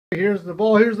Here's the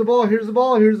ball, here's the ball, here's the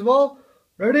ball, here's the ball.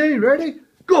 Ready, ready,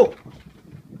 go.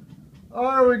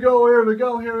 There we go, here we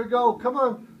go, here we go. Come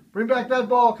on, bring back that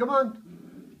ball, come on.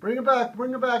 Bring it back,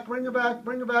 bring it back, bring it back,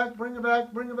 bring it back, bring it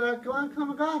back, bring it back. Come on,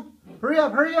 come on, come on. Hurry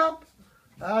up, hurry up.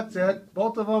 That's it.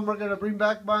 Both of them are going to bring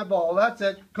back my ball. That's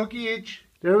it. Cookie each.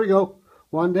 There we go.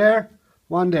 One there,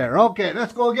 one there. Okay,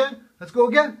 let's go again. Let's go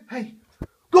again. Hey,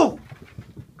 go.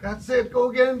 That's it. Go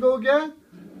again, go again.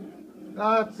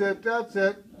 That's it, that's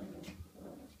it.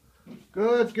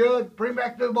 Good, good. Bring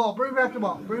back the ball, bring back the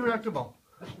ball, bring back the ball.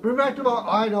 Bring back the ball.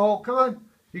 I know. Come on.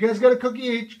 You guys got a cookie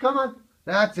each. Come on.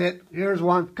 That's it. Here's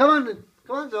one. Come on.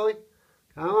 Come on, Zoe.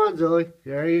 Come on, Zoe.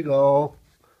 There you go.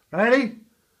 Ready?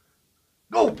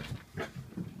 Go.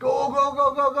 Go, go,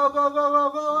 go, go, go, go, go,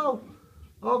 go, go.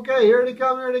 Okay, here they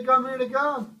come, here they come, here they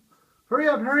come. Hurry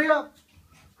up, hurry up.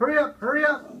 Hurry up, hurry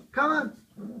up. Come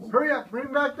on. Hurry up.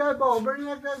 Bring back that ball. Bring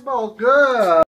back that ball. Good.